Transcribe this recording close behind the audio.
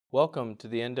Welcome to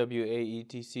the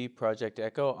NWA-ETC Project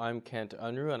ECHO. I'm Kent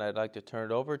Unruh, and I'd like to turn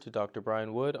it over to Dr.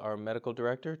 Brian Wood, our medical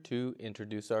director, to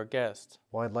introduce our guest.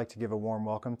 Well, I'd like to give a warm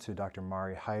welcome to Dr.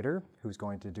 Mari Hyder, who's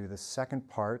going to do the second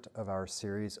part of our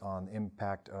series on the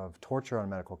impact of torture on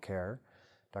medical care.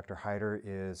 Dr. Hyder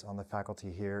is on the faculty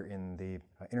here in the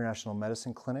International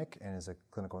Medicine Clinic and is a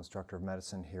clinical instructor of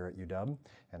medicine here at UW,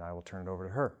 and I will turn it over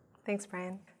to her. Thanks,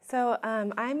 Brian. So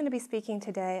I'm going to be speaking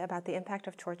today about the impact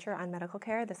of torture on medical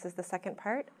care. This is the second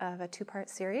part of a two-part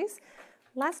series.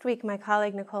 Last week, my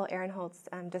colleague Nicole Ehrenholz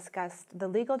discussed the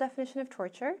legal definition of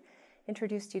torture,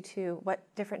 introduced you to what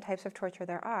different types of torture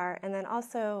there are, and then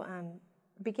also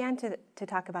began to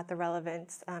talk about the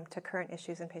relevance to current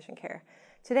issues in patient care.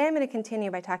 Today I'm going to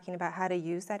continue by talking about how to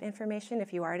use that information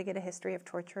if you are to get a history of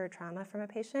torture or trauma from a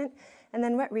patient, and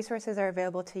then what resources are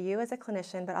available to you as a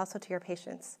clinician, but also to your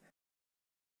patients.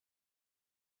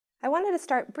 I wanted to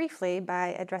start briefly by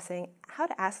addressing how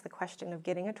to ask the question of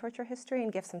getting a torture history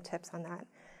and give some tips on that.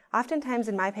 Oftentimes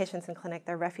in my patients in clinic,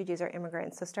 they're refugees or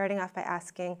immigrants, so starting off by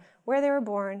asking where they were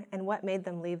born and what made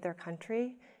them leave their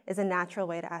country is a natural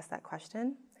way to ask that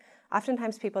question.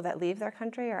 Oftentimes people that leave their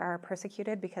country are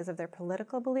persecuted because of their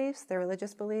political beliefs, their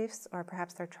religious beliefs, or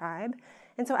perhaps their tribe.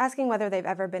 And so asking whether they've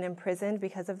ever been imprisoned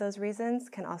because of those reasons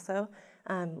can also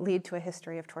lead to a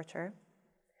history of torture.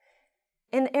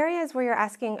 In areas where you're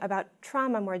asking about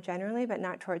trauma more generally, but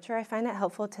not torture, I find it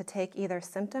helpful to take either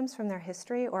symptoms from their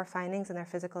history or findings in their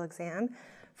physical exam.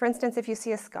 For instance, if you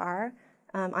see a scar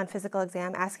on physical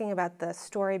exam, asking about the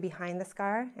story behind the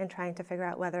scar and trying to figure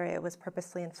out whether it was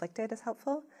purposely inflicted is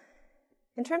helpful.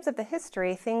 In terms of the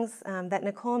history, things that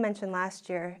Nicole mentioned last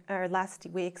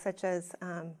week, such as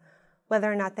whether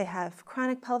or not they have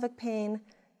chronic pelvic pain,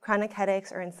 chronic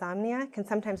headaches, or insomnia can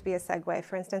sometimes be a segue.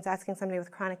 For instance, asking somebody with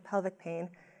chronic pelvic pain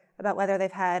about whether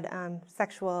they've had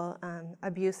sexual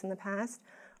abuse in the past,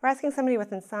 or asking somebody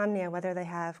with insomnia whether they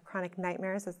have chronic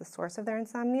nightmares as the source of their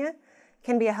insomnia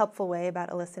can be a helpful way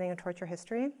about eliciting a torture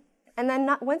history. And then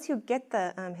once you get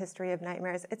the history of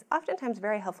nightmares, it's oftentimes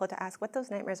very helpful to ask what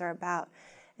those nightmares are about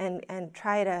and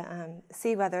try to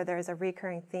see whether there's a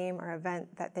recurring theme or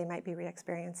event that they might be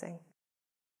re-experiencing.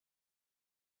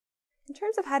 In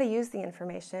terms of how to use the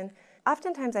information,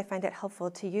 oftentimes I find it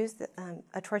helpful to use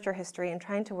a torture history in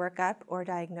trying to work up or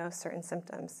diagnose certain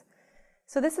symptoms.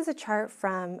 So this is a chart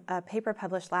from a paper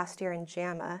published last year in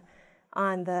JAMA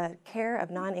on the care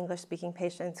of non-English speaking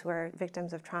patients who are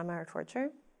victims of trauma or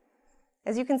torture.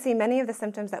 As you can see, many of the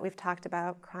symptoms that we've talked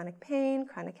about, chronic pain,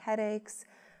 chronic headaches,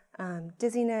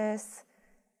 dizziness,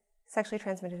 sexually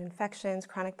transmitted infections,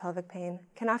 chronic pelvic pain,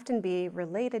 can often be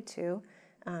related to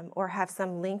or have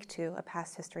some link to a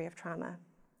past history of trauma.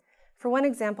 For one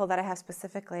example that I have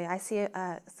specifically, I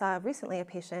saw recently a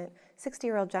patient,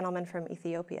 60-year-old gentleman from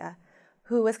Ethiopia,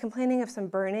 who was complaining of some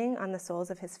burning on the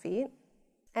soles of his feet.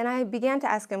 And I began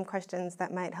to ask him questions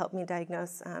that might help me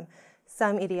diagnose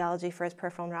some etiology for his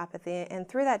peripheral neuropathy, and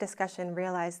through that discussion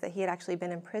realized that he had actually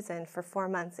been imprisoned for 4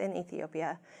 months in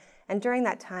Ethiopia. And during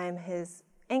that time, his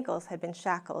ankles had been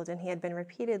shackled and he had been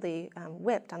repeatedly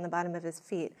whipped on the bottom of his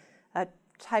feet, a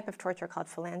type of torture called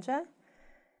phalangia.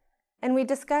 And we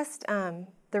discussed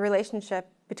the relationship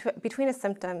between his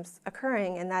symptoms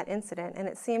occurring in that incident, and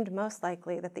it seemed most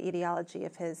likely that the etiology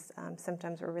of his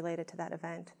symptoms were related to that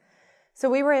event. So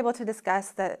we were able to discuss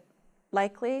that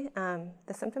likely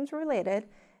the symptoms were related,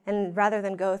 and rather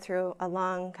than go through a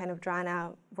long kind of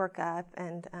drawn-out workup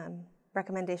and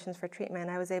recommendations for treatment,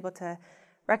 I was able to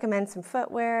recommend some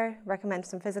footwear, recommend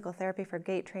some physical therapy for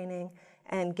gait training,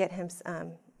 and get him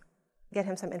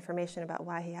some information about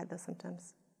why he had those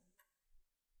symptoms.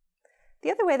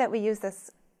 The other way that we use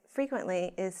this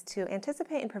frequently is to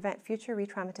anticipate and prevent future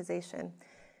re-traumatization.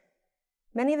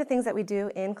 Many of the things that we do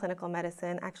in clinical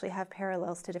medicine actually have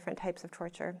parallels to different types of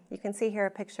torture. You can see here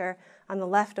a picture on the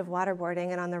left of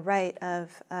waterboarding and on the right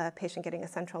of a patient getting a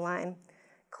central line.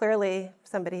 Clearly,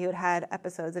 somebody who had had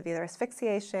episodes of either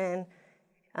asphyxiation,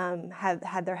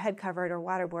 had their head covered, or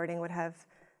waterboarding would have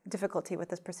difficulty with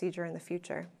this procedure in the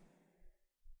future.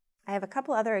 I have a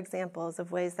couple other examples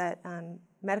of ways that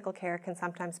medical care can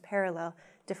sometimes parallel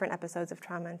different episodes of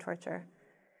trauma and torture.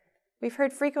 We've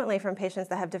heard frequently from patients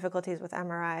that have difficulties with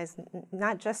MRIs,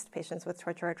 not just patients with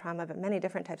torture or trauma, but many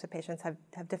different types of patients have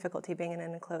difficulty being in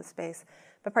an enclosed space,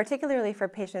 but particularly for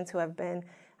patients who have been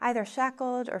either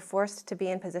shackled or forced to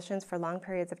be in positions for long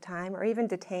periods of time, or even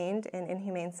detained in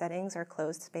inhumane settings or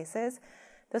closed spaces.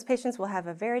 Those patients will have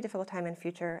a very difficult time in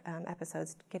future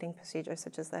episodes getting procedures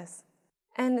such as this.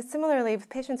 And similarly, with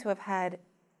patients who have had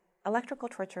electrical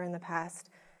torture in the past,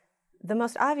 the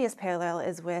most obvious parallel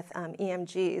is with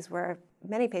EMGs, where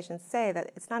many patients say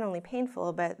that it's not only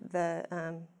painful, but the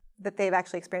that they've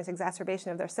actually experienced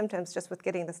exacerbation of their symptoms just with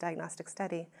getting this diagnostic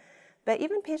study. But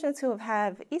even patients who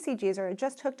have ECGs or are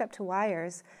just hooked up to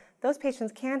wires, those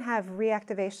patients can have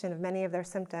reactivation of many of their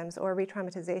symptoms or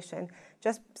re-traumatization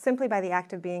just simply by the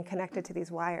act of being connected to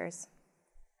these wires.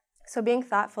 So being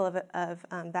thoughtful of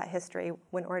that history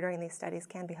when ordering these studies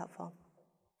can be helpful.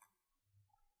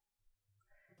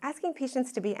 Asking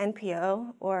patients to be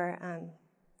NPO or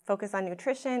focus on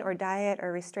nutrition or diet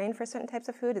or restrain for certain types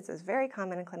of food is very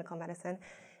common in clinical medicine.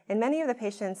 In many of the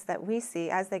patients that we see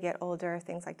as they get older,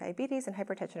 things like diabetes and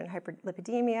hypertension and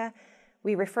hyperlipidemia,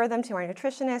 we refer them to our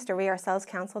nutritionist or we ourselves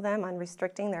counsel them on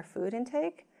restricting their food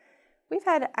intake. We've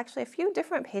had actually a few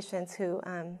different patients who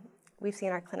we've seen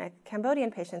in our clinic,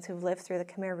 Cambodian patients who've lived through the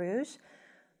Khmer Rouge,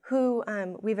 who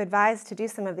we've advised to do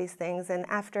some of these things, and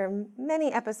after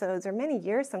many episodes or many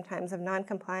years sometimes of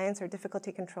non-compliance or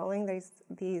difficulty controlling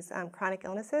these chronic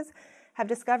illnesses, have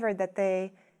discovered that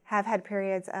they have had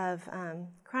periods of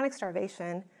chronic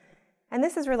starvation. And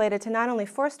this is related to not only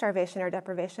forced starvation or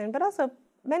deprivation, but also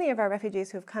many of our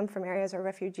refugees who have come from areas or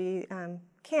refugee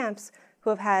camps who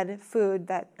have had food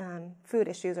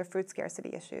issues or food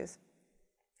scarcity issues.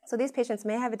 So these patients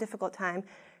may have a difficult time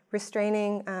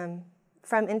restraining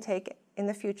from intake in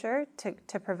the future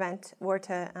to prevent or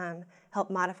to help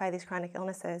modify these chronic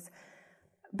illnesses,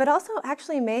 but also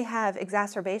actually may have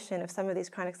exacerbation of some of these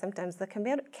chronic symptoms. The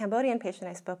Cambodian patient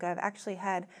I spoke of actually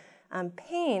had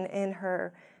pain in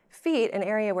her feet, an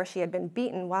area where she had been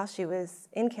beaten while she was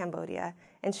in Cambodia,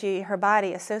 and her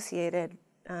body associated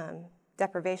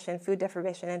food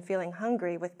deprivation, and feeling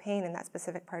hungry with pain in that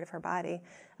specific part of her body.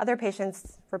 Other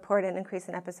patients report an increase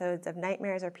in episodes of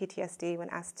nightmares or PTSD when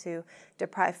asked to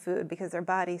deprive food because their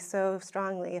body so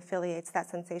strongly affiliates that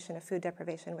sensation of food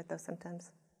deprivation with those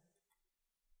symptoms.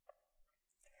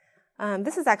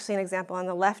 This is actually an example on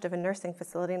the left of a nursing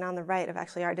facility and on the right of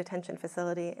actually our detention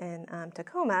facility in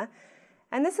Tacoma.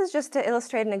 And this is just to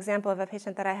illustrate an example of a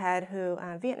patient that I had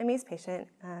Vietnamese patient,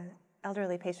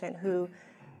 elderly patient who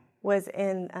was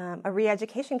in a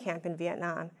re-education camp in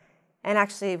Vietnam and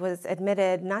actually was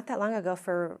admitted not that long ago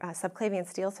for subclavian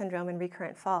steal syndrome and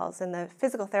recurrent falls. And the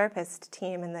physical therapist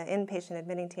team and the inpatient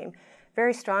admitting team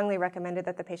very strongly recommended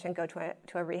that the patient go to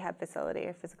a rehab facility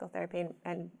or physical therapy,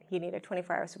 and he needed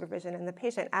 24-hour supervision, and the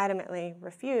patient adamantly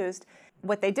refused.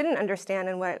 What they didn't understand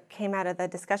and what came out of the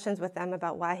discussions with them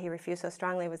about why he refused so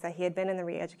strongly was that he had been in the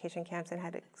re-education camps and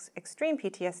had extreme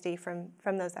PTSD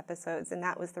from those episodes, and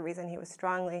that was the reason he was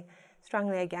strongly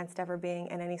against ever being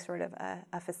in any sort of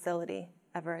a facility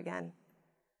ever again.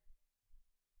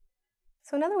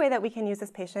 So another way that we can use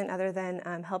this patient, other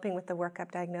than helping with the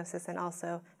workup diagnosis and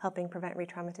also helping prevent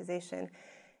re-traumatization,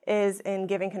 is in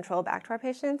giving control back to our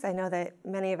patients. I know that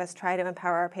many of us try to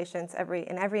empower our patients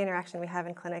in every interaction we have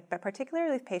in clinic, but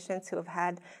particularly patients who have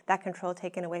had that control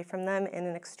taken away from them in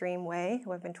an extreme way,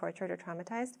 who have been tortured or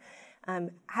traumatized.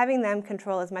 Having them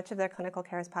control as much of their clinical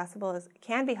care as possible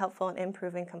can be helpful in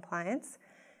improving compliance.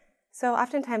 So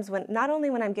oftentimes, not only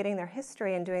when I'm getting their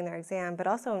history and doing their exam, but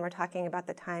also when we're talking about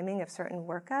the timing of certain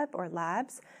workup or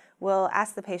labs, we'll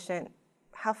ask the patient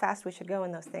how fast we should go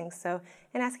in those things. So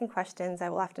in asking questions, I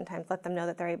will oftentimes let them know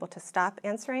that they're able to stop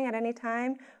answering at any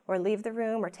time or leave the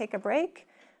room or take a break.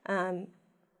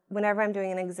 Whenever I'm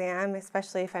doing an exam,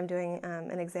 especially if I'm doing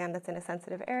an exam that's in a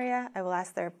sensitive area, I will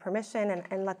ask their permission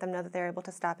and let them know that they're able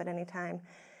to stop at any time.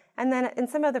 And then in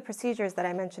some of the procedures that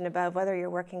I mentioned above, whether you're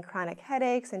working chronic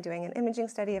headaches and doing an imaging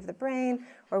study of the brain,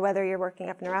 or whether you're working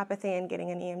up neuropathy and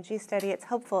getting an EMG study, it's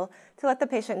helpful to let the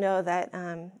patient know that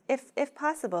if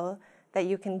possible, that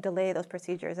you can delay those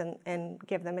procedures and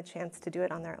give them a chance to do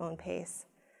it on their own pace.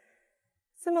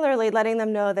 Similarly, letting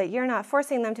them know that you're not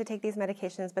forcing them to take these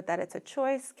medications, but that it's a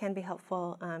choice can be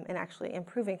helpful in actually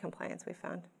improving compliance, we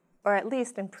found, or at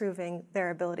least improving their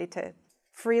ability to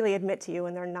freely admit to you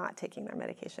when they're not taking their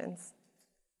medications.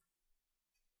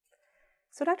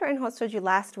 So Dr. Inholt showed you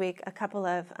last week a couple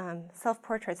of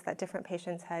self-portraits that different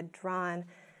patients had drawn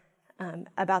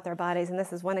about their bodies, and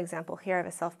this is one example here of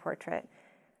a self-portrait.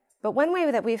 But one way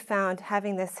that we've found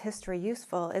having this history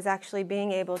useful is actually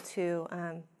being able to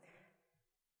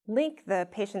link the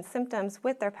patient's symptoms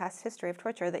with their past history of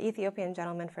torture. The Ethiopian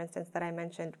gentleman, for instance, that I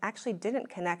mentioned, actually didn't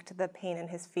connect the pain in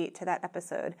his feet to that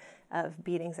episode of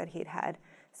beatings that he'd had.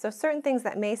 So certain things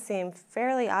that may seem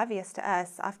fairly obvious to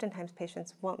us, oftentimes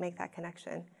patients won't make that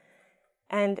connection.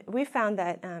 And we found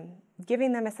that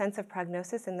giving them a sense of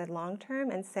prognosis in the long term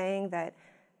and saying that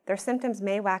their symptoms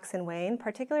may wax and wane,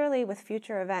 particularly with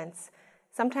future events,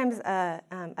 Sometimes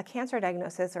a cancer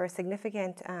diagnosis or a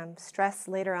significant stress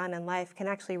later on in life can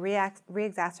actually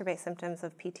re-exacerbate symptoms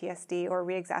of PTSD or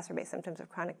re-exacerbate symptoms of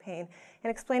chronic pain,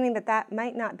 and explaining that that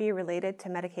might not be related to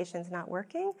medications not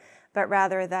working, but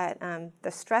rather that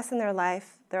the stress in their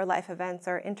life events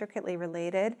are intricately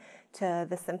related to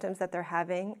the symptoms that they're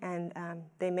having, and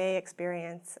they may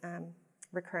experience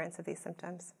recurrence of these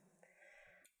symptoms.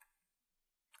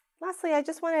 Lastly, I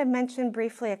just want to mention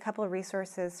briefly a couple of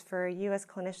resources for you as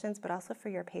clinicians, but also for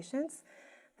your patients.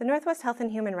 The Northwest Health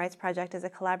and Human Rights Project is a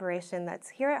collaboration that's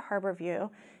here at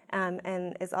Harborview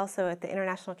and is also at the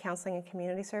International Counseling and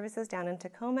Community Services down in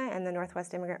Tacoma and the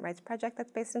Northwest Immigrant Rights Project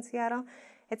that's based in Seattle.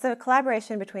 It's a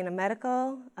collaboration between a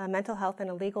medical, mental health,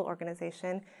 and a legal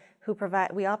organization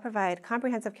we all provide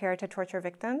comprehensive care to torture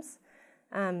victims.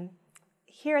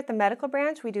 Here at the medical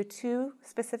branch, we do two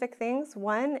specific things.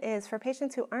 One is for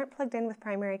patients who aren't plugged in with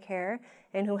primary care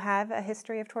and who have a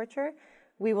history of torture,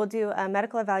 we will do a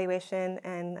medical evaluation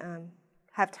and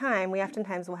have time. We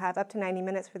oftentimes will have up to 90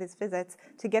 minutes for these visits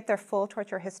to get their full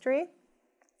torture history,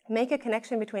 make a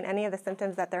connection between any of the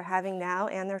symptoms that they're having now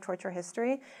and their torture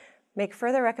history, make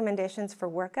further recommendations for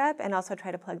workup, and also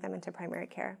try to plug them into primary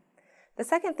care. The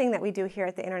second thing that we do here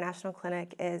at the International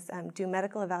Clinic is do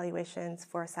medical evaluations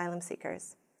for asylum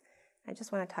seekers. I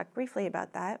just want to talk briefly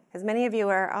about that, because many of you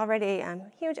are already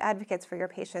huge advocates for your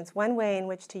patients. One way in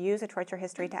which to use a torture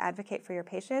history to advocate for your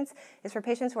patients is for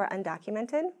patients who are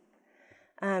undocumented.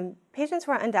 Patients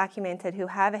who are undocumented who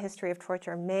have a history of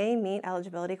torture may meet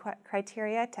eligibility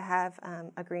criteria to have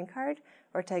a green card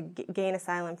or to gain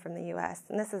asylum from the U.S.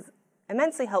 And this is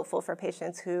immensely helpful for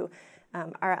patients who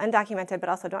are undocumented but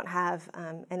also don't have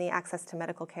any access to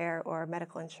medical care or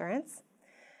medical insurance.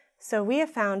 So we have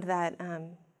found that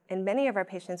in many of our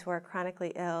patients who are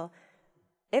chronically ill,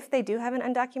 if they do have an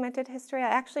undocumented history, I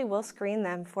actually will screen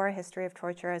them for a history of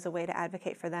torture as a way to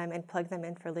advocate for them and plug them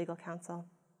in for legal counsel.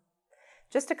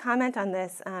 Just to comment on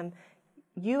this,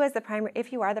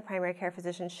 if you are the primary care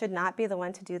physician, should not be the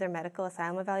one to do their medical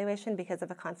asylum evaluation because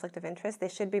of a conflict of interest. They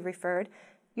should be referred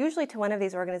usually to one of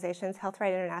these organizations, Health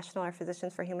Right International or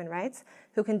Physicians for Human Rights,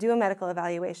 who can do a medical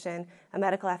evaluation, a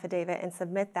medical affidavit, and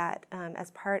submit that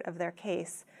as part of their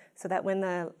case so that when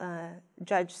the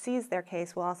judge sees their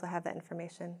case, we'll also have that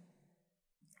information.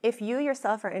 If you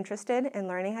yourself are interested in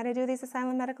learning how to do these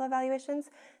asylum medical evaluations,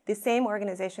 the same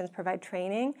organizations provide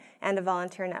training and a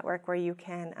volunteer network where you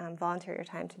can volunteer your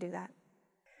time to do that.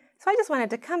 So I just wanted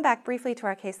to come back briefly to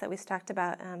our case that we talked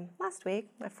about last week,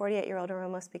 a 48-year-old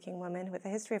Oromo-speaking woman with a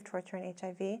history of torture and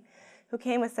HIV who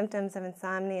came with symptoms of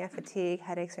insomnia, fatigue,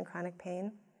 headaches, and chronic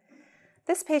pain.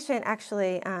 This patient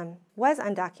actually was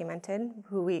undocumented,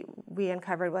 who we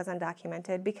uncovered was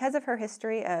undocumented. Because of her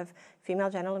history of female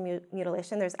genital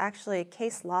mutilation, there's actually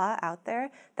case law out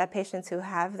there that patients who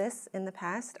have this in the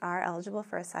past are eligible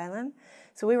for asylum.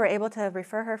 So we were able to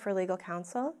refer her for legal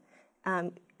counsel,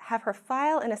 have her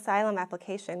file an asylum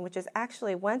application, which is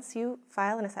actually once you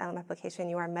file an asylum application,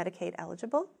 you are Medicaid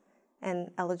eligible and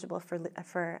eligible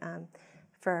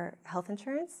for health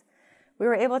insurance. We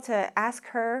were able to ask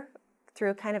her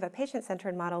through kind of a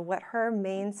patient-centered model what her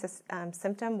main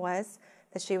symptom was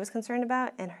that she was concerned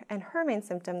about, and her main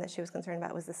symptom that she was concerned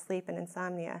about was the sleep and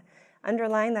insomnia.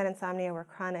 Underlying that insomnia were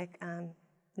chronic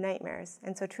nightmares,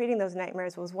 and so treating those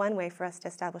nightmares was one way for us to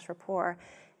establish rapport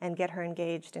and get her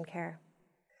engaged in care.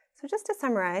 So just to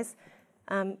summarize,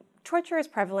 torture is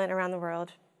prevalent around the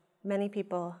world. Many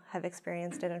people have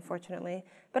experienced it, unfortunately,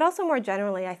 but also more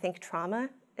generally, I think trauma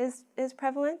is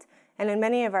prevalent, and in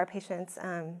many of our patients,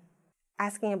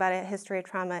 asking about a history of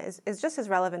trauma is just as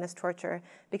relevant as torture,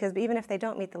 because even if they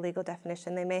don't meet the legal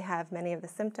definition, they may have many of the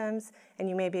symptoms, and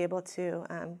you may be able to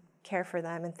care for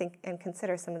them and think and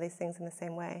consider some of these things in the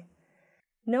same way.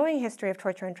 Knowing history of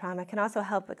torture and trauma can also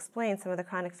help explain some of the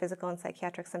chronic physical and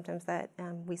psychiatric symptoms that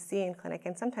we see in clinic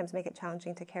and sometimes make it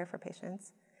challenging to care for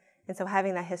patients. And so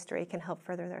having that history can help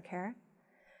further their care.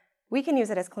 We can use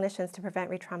it as clinicians to prevent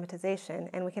re-traumatization,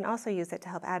 and we can also use it to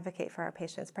help advocate for our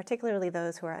patients, particularly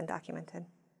those who are undocumented.